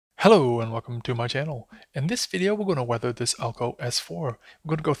Hello and welcome to my channel. In this video we're going to weather this Alco S4. We're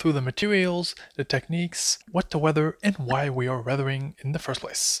going to go through the materials, the techniques, what to weather, and why we are weathering in the first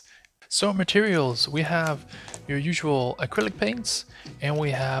place. So materials, we have your usual acrylic paints and we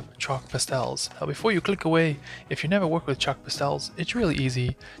have chalk pastels. Now before you click away, if you never work with chalk pastels, it's really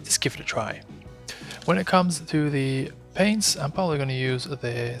easy, just give it a try. When it comes to the paints, I'm probably going to use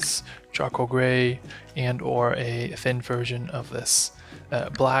this charcoal gray and or a thin version of this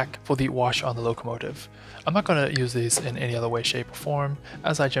black for the wash on the locomotive. I'm not going to use these in any other way, shape, or form,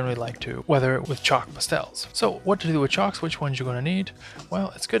 as I generally like to weather with chalk pastels. So what to do with chalks, which ones you're going to need?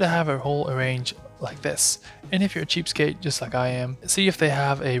 Well, it's good to have a whole range like this. And if you're a cheapskate, just like I am, see if they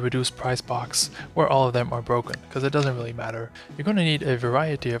have a reduced price box where all of them are broken, because it doesn't really matter. You're going to need a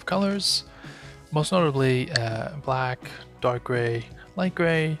variety of colors, most notably black, dark gray, light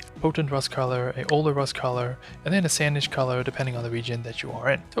gray, potent rust color, a older rust color, and then a sandish color depending on the region that you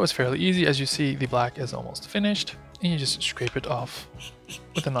are in. So it's fairly easy. As you see, the black is almost finished, and you just scrape it off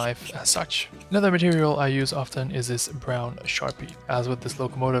with a knife as such. Another material I use often is this brown Sharpie. As with this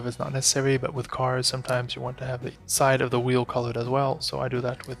locomotive, it's not necessary, but with cars, sometimes you want to have the side of the wheel colored as well, so I do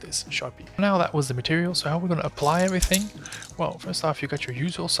that with this Sharpie. Now that was the material, so how are we going to apply everything? Well, first off, you got your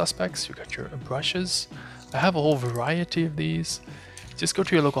usual suspects, you got your brushes. I have a whole variety of these. Just go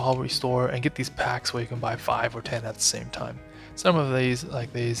to your local hardware store and get these packs where you can buy 5 or 10 at the same time. Some of these,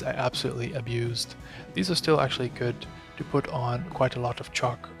 like these, I absolutely abused. These are still actually good to put on quite a lot of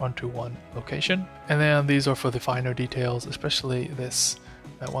chalk onto one location. And then these are for the finer details, especially this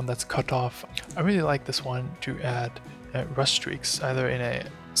one that's cut off. I really like this one to add rust streaks, either in a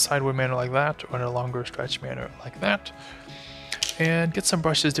sideward manner like that or in a longer stretch manner like that. And get some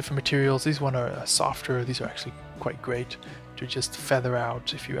brushes, different materials. These ones are softer. These are actually quite great to just feather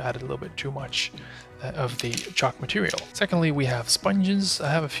out if you add a little bit too much of the chalk material. Secondly, we have sponges.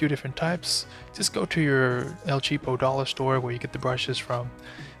 I have a few different types. Just go to your El Cheapo dollar store where you get the brushes from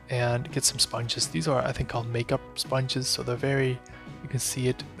and get some sponges. These are, I think, called makeup sponges, so they're very, you can see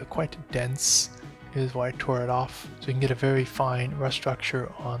it, they're quite dense. Is why I tore it off, so you can get a very fine rust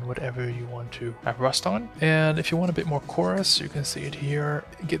structure on whatever you want to have rust on. And if you want a bit more porous, you can see it here.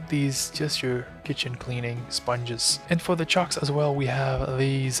 Get these, just your kitchen cleaning sponges. And for the chalks as well, we have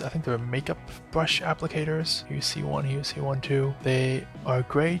these, I think they're makeup brush applicators. You see one, you see one too. They are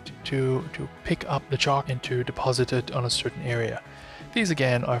great to pick up the chalk and to deposit it on a certain area. These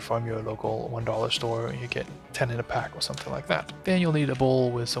again are from your local $1 store. You get 10 in a pack or something like that. Then you'll need a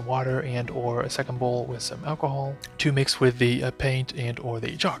bowl with some water and or a second bowl with some alcohol to mix with the paint and or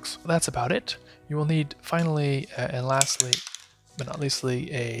the chalks. That's about it. You will need finally and lastly, but not leastly,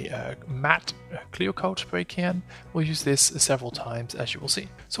 a matte clear coat spray can. We'll use this several times, as you will see.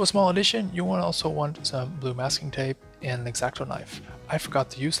 So a small addition, you also want some blue masking tape and an X-Acto knife. I forgot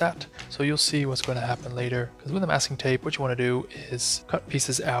to use that, so you'll see what's going to happen later. Because with the masking tape, what you want to do is cut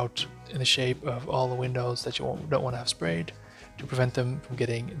pieces out in the shape of all the windows that you don't want to have sprayed to prevent them from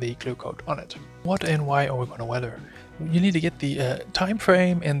getting the clear coat on it. What and why are we going to weather? You need to get the time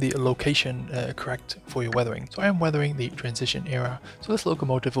frame and the location correct for your weathering. So I am weathering the transition era, so this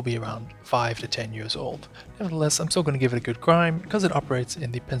locomotive will be around 5 to 10 years old. Nevertheless, I'm still going to give it a good grime because it operates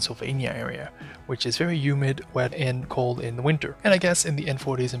in the Pennsylvania area, which is very humid, wet, and cold in the winter. And I guess in the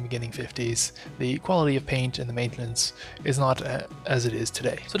N40s and beginning 50s, the quality of paint and the maintenance is not as it is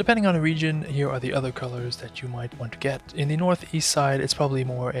today. So depending on the region, here are the other colors that you might want to get. In the northeast side, it's probably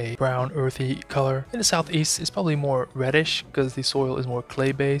more a brown, earthy color. In the southeast, it's probably more reddish because the soil is more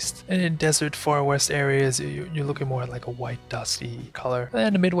clay based, and in desert far west areas you're looking more like a white dusty color. And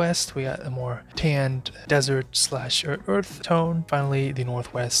in the Midwest we got a more tanned desert slash earth tone. Finally, the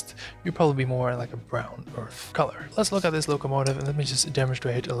Northwest, you'll probably be more like a brown earth color. Let's look at this locomotive and let me just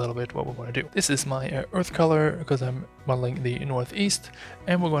demonstrate a little bit what we're going to do. This is my earth color because I'm modeling the Northeast,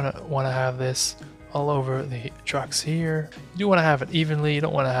 and we're going to want to have this all over the trucks here. You do want to have it evenly. You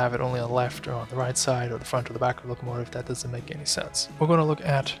don't want to have it only on the left or on the right side or the front or the back of the locomotive. That doesn't make any sense. We're going to look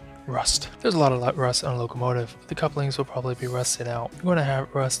at rust. There's a lot of rust on a locomotive. The couplings will probably be rusted out. We're going to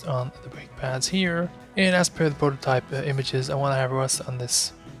have rust on the brake pads here. And as per the prototype images, I want to have rust on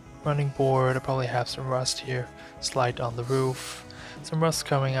this running board. I probably have some rust here, slight on the roof. Some rust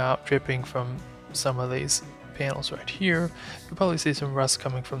coming out, dripping from some of these panels right here. You'll probably see some rust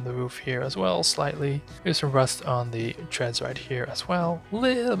coming from the roof here as well, slightly. There's some rust on the treads right here as well. A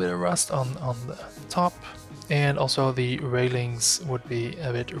little bit of rust on the top. And also the railings would be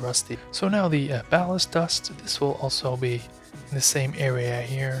a bit rusty. So now the ballast dust, this will also be in the same area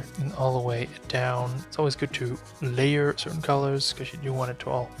here and all the way down. It's always good to layer certain colors because you do want it to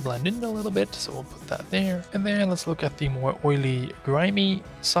all blend in a little bit, so we'll put that there. And then let's look at the more oily, grimy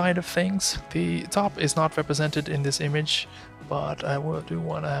side of things. The top is not represented in this image, but I do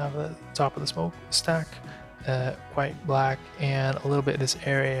want to have the top of the smokestack quite black, and a little bit of this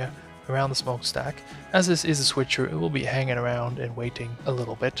area around the smokestack. As this is a switcher, it will be hanging around and waiting a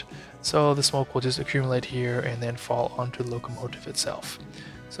little bit, so the smoke will just accumulate here and then fall onto the locomotive itself.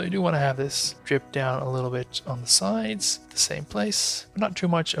 So you do want to have this drip down a little bit on the sides, the same place, but not too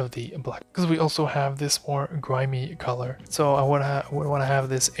much of the black, because we also have this more grimy color. So I would want to have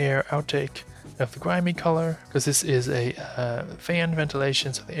this air outtake of the grimy color, because this is a fan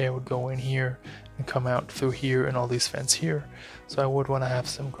ventilation, so the air would go in here and come out through here and all these vents here. So I would want to have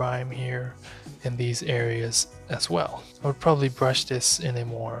some grime here in these areas as well. I would probably brush this in a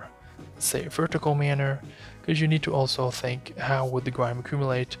more, let's say, vertical manner, because you need to also think, how would the grime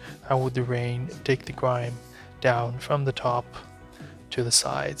accumulate? How would the rain take the grime down from the top to the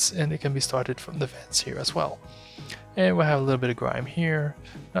sides? And it can be started from the vents here as well. And we'll have a little bit of grime here,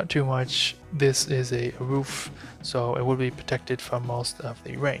 not too much. This is a roof, so it will be protected from most of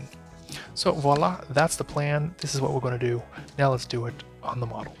the rain. So voila, that's the plan. This is what we're going to do. Now let's do it on the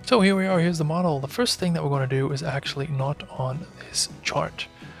model. So here we are, here's the model. The first thing that we're going to do is actually not on this chart.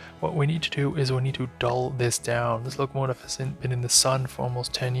 What we need to do is we need to dull this down. This locomotive has been in the sun for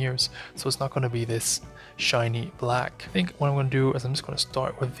almost 10 years, so it's not going to be this shiny black. I think what I'm going to do is I'm just going to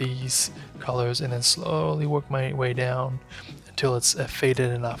start with these colors and then slowly work my way down until it's faded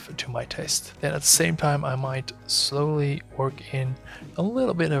enough to my taste. Then at the same time, I might slowly work in a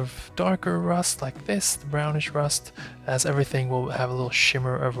little bit of darker rust like this, the brownish rust, as everything will have a little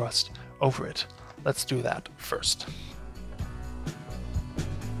shimmer of rust over it. Let's do that first.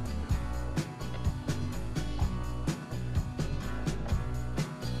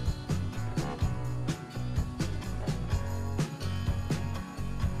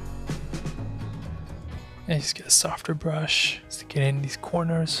 And just get a softer brush to get in these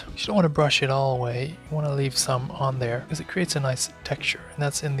corners. You don't want to brush it all away. You want to leave some on there because it creates a nice texture. And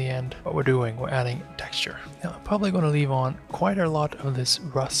that's in the end what we're doing. We're adding texture. Now I'm probably going to leave on quite a lot of this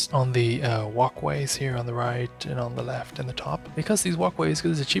rust on the walkways here on the right and on the left and the top. Because these walkways,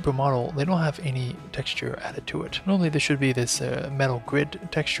 because it's a cheaper model, they don't have any texture added to it. Normally there should be this metal grid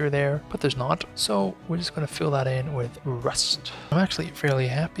texture there, but there's not. So we're just going to fill that in with rust. I'm actually fairly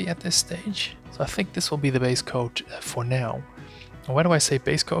happy at this stage. So I think this will be the base coat for now. And why do I say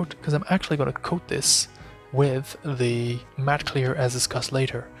base coat? Because I'm actually going to coat this with the matte clear as discussed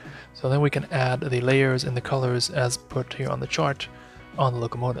later. So then we can add the layers and the colors as put here on the chart on the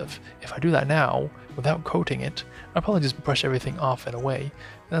locomotive. If I do that now, without coating it, I'll probably just brush everything off and away.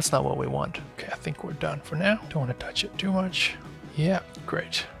 And that's not what we want. Okay, I think we're done for now. Don't want to touch it too much. Yeah,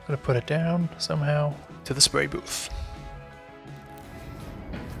 great. I'm going to put it down somehow to the spray booth.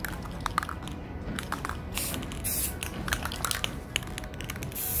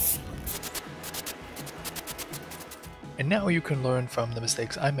 And now you can learn from the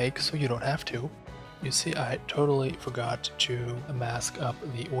mistakes I make so you don't have to. You see, I totally forgot to mask up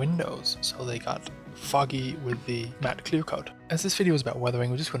the windows, so they got foggy with the matte clear coat. As this video is about weathering,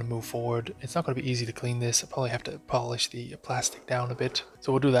 we're just going to move forward. It's not going to be easy to clean this. I'll probably have to polish the plastic down a bit,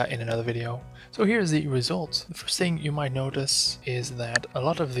 so we'll do that in another video. So here's the results. The first thing you might notice is that a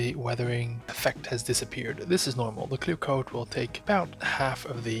lot of the weathering effect has disappeared. This is normal. The clear coat will take about half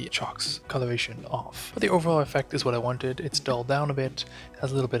of the chalk's coloration off. But the overall effect is what I wanted. It's dulled down a bit,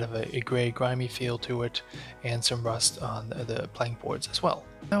 has a little bit of a gray, grimy feel to it, and some rust on the plank boards as well.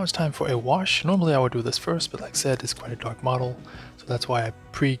 Now it's time for a wash. Normally I would do this first, but like I said, it's quite a dark model, so that's why I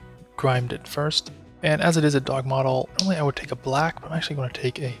pre-grimed it first. And as it is a dark model, normally I would take a black, but I'm actually going to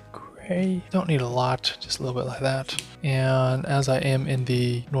take a gray. Don't need a lot, just a little bit like that. And as I am in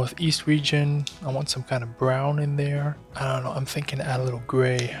the northeast region, I want some kind of brown in there. I don't know, I'm thinking to add a little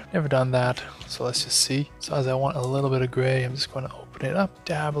gray. Never done that, so let's just see. So as I want a little bit of gray, I'm just going to open it up,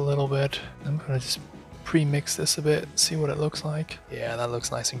 dab a little bit. I'm going to just pre-mix this a bit, see what it looks like. Yeah, that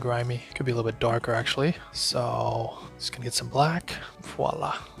looks nice and grimy. Could be a little bit darker actually. So just gonna get some black.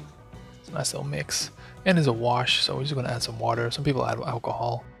 Voila. It's a nice little mix. And there's a wash, so we're just gonna add some water. Some people add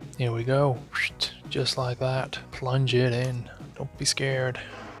alcohol. Here we go. Just like that. Plunge it in. Don't be scared.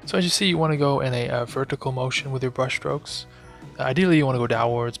 So as you see, you want to go in a vertical motion with your brush strokes. Ideally you want to go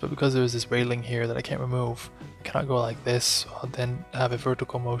downwards, but because there's this railing here that I can't remove, I cannot go like this. So I'll then have a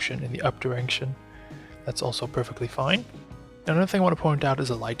vertical motion in the up direction. That's also perfectly fine. Another thing I want to point out is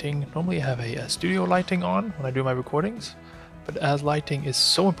the lighting. Normally I have a studio lighting on when I do my recordings, but as lighting is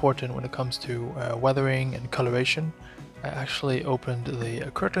so important when it comes to weathering and coloration, I actually opened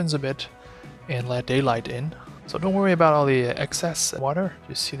the curtains a bit and let daylight in. So don't worry about all the excess water.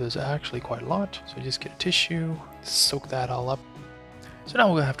 You see there's actually quite a lot. So you just get a tissue, soak that all up. So now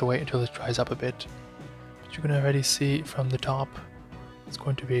we're gonna have to wait until this dries up a bit. But you can already see from the top, it's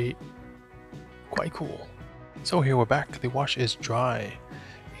going to be quite cool. So here we're back. The wash is dry.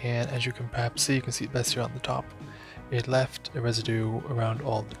 And as you can perhaps see, you can see it best here on the top. It left a residue around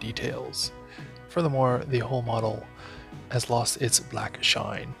all the details. Furthermore, the whole model has lost its black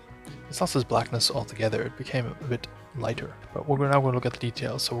shine. It's lost its blackness altogether. It became a bit lighter. But we're now going to look at the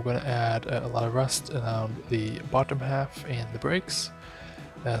details. So we're going to add a lot of rust around the bottom half and the brakes.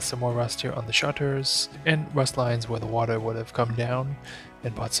 Some more rust here on the shutters, and rust lines where the water would have come down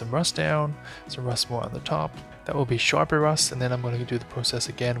and brought some rust down, some rust more on the top. That will be sharper rust, and then I'm going to do the process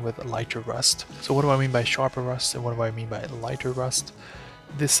again with lighter rust. So what do I mean by sharper rust, and what do I mean by lighter rust?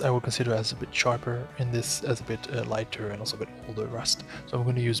 This I would consider as a bit sharper, and this as a bit lighter and also a bit older rust. So I'm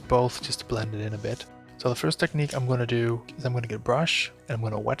going to use both just to blend it in a bit. So the first technique I'm going to do is I'm going to get a brush, and I'm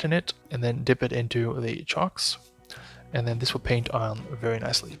going to wetten it, and then dip it into the chalks. And then this will paint on very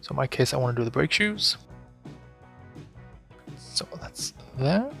nicely. So in my case, I want to do the brake shoes. So that's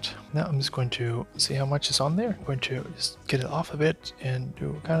that. Now I'm just going to see how much is on there. I'm going to just get it off a bit and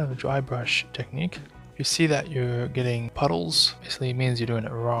do kind of a dry brush technique. If you see that you're getting puddles, basically it means you're doing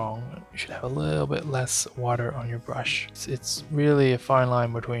it wrong. You should have a little bit less water on your brush. It's really a fine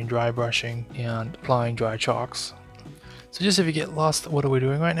line between dry brushing and applying dry chalks. So just if you get lost, what are we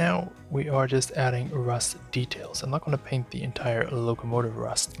doing right now? We are just adding rust details. I'm not going to paint the entire locomotive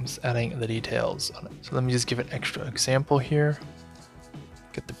rust. I'm just adding the details on it. So let me just give an extra example here.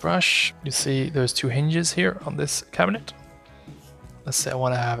 Get the brush. You see there's two hinges here on this cabinet. Let's say I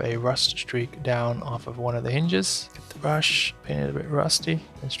want to have a rust streak down off of one of the hinges. Get the brush, paint it a bit rusty,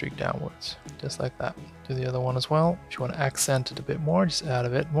 and streak downwards. Just like that. Do the other one as well. If you want to accent it a bit more, just add a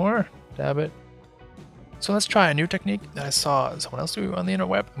bit more. Dab it. So let's try a new technique that I saw someone else do on the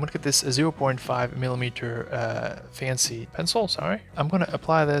interweb. I'm going to get this 0.5 millimeter fancy pencil, I'm going to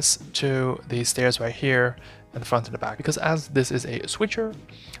apply this to the stairs right here in the front and the back, because as this is a switcher,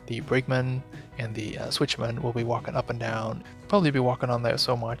 the brakeman and the switchman will be walking up and down, probably be walking on there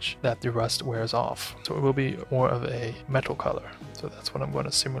so much that the rust wears off. So it will be more of a metal color. So that's what I'm going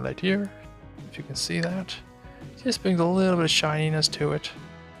to simulate here. If you can see that, just brings a little bit of shininess to it.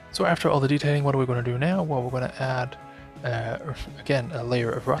 So after all the detailing, what are we going to do now? Well, we're going to add, again, a layer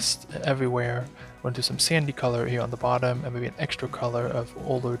of rust everywhere. We're going to do some sandy color here on the bottom, and maybe an extra color of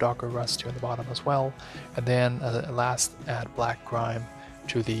older, darker rust here on the bottom as well. And then last, add black grime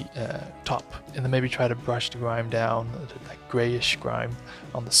to the top. And then maybe try to brush the grime down to like grayish grime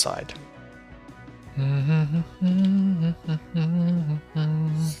on the side.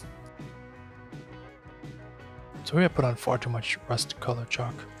 So here I put on far too much rust color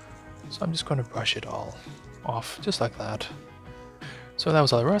chalk. So I'm just going to brush it all off, just like that. So that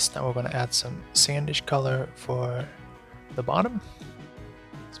was all the rust. Now we're going to add some sandish color for the bottom.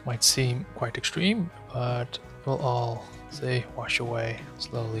 This might seem quite extreme, but it will all, say, wash away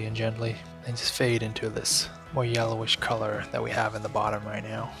slowly and gently and just fade into this more yellowish color that we have in the bottom right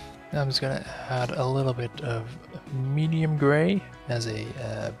now. Now I'm just going to add a little bit of medium gray as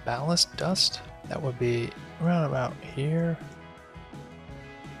a ballast dust. That would be around about here.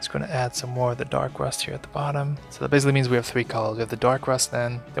 Just going to add some more of the dark rust here at the bottom. So that basically means we have three colors. We have the dark rust,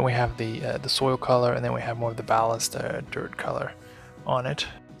 then we have the soil color, and then we have more of the ballast dirt color on it.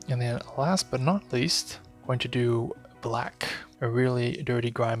 And then last but not least, I'm going to do black, a really dirty,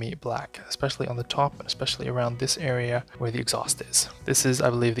 grimy black, especially on the top, and especially around this area where the exhaust is. This is,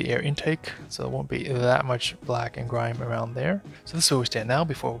 I believe, the air intake, so there won't be that much black and grime around there. So this is where we stand now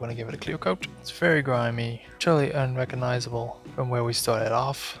before we're going to give it a clear coat. It's very grimy, totally unrecognizable from where we started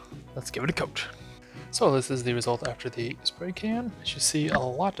off. Let's give it a coat. So this is the result after the spray can. As you see, a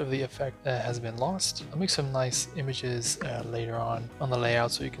lot of the effect has been lost. I'll make some nice images later on the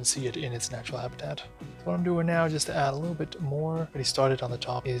layout so you can see it in its natural habitat. So what I'm doing now, just to add a little bit more, already started on the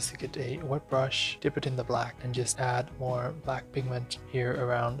top, is to get a wet brush, dip it in the black, and just add more black pigment here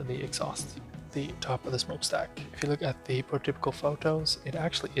around the exhaust, the top of the smokestack. If you look at the prototypical photos, it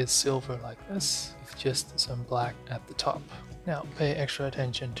actually is silver like this, with just some black at the top. Now pay extra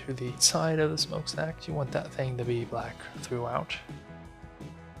attention to the side of the smokestack. You want that thing to be black throughout.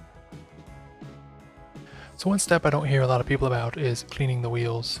 So one step I don't hear a lot of people about is cleaning the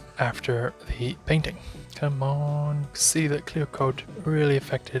wheels after the painting. Come on, see that clear coat really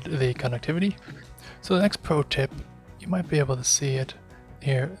affected the conductivity. So the next pro tip, you might be able to see it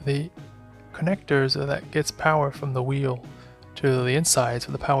here, the connectors that gets power from the wheel to the inside,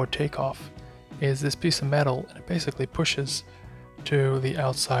 so the power takeoff is this piece of metal, and it basically pushes to the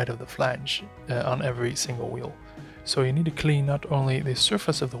outside of the flange on every single wheel. So you need to clean not only the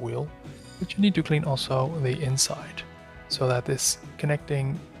surface of the wheel, but you need to clean also the inside, so that this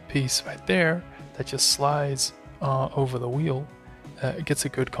connecting piece right there that just slides over the wheel gets a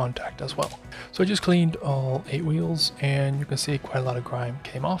good contact as well. So I just cleaned all 8 wheels, and you can see quite a lot of grime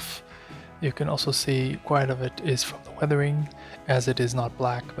came off. You can also see quite of it is from the weathering, as it is not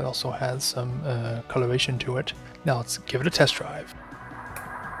black but also has some coloration to it. Now let's give it a test drive.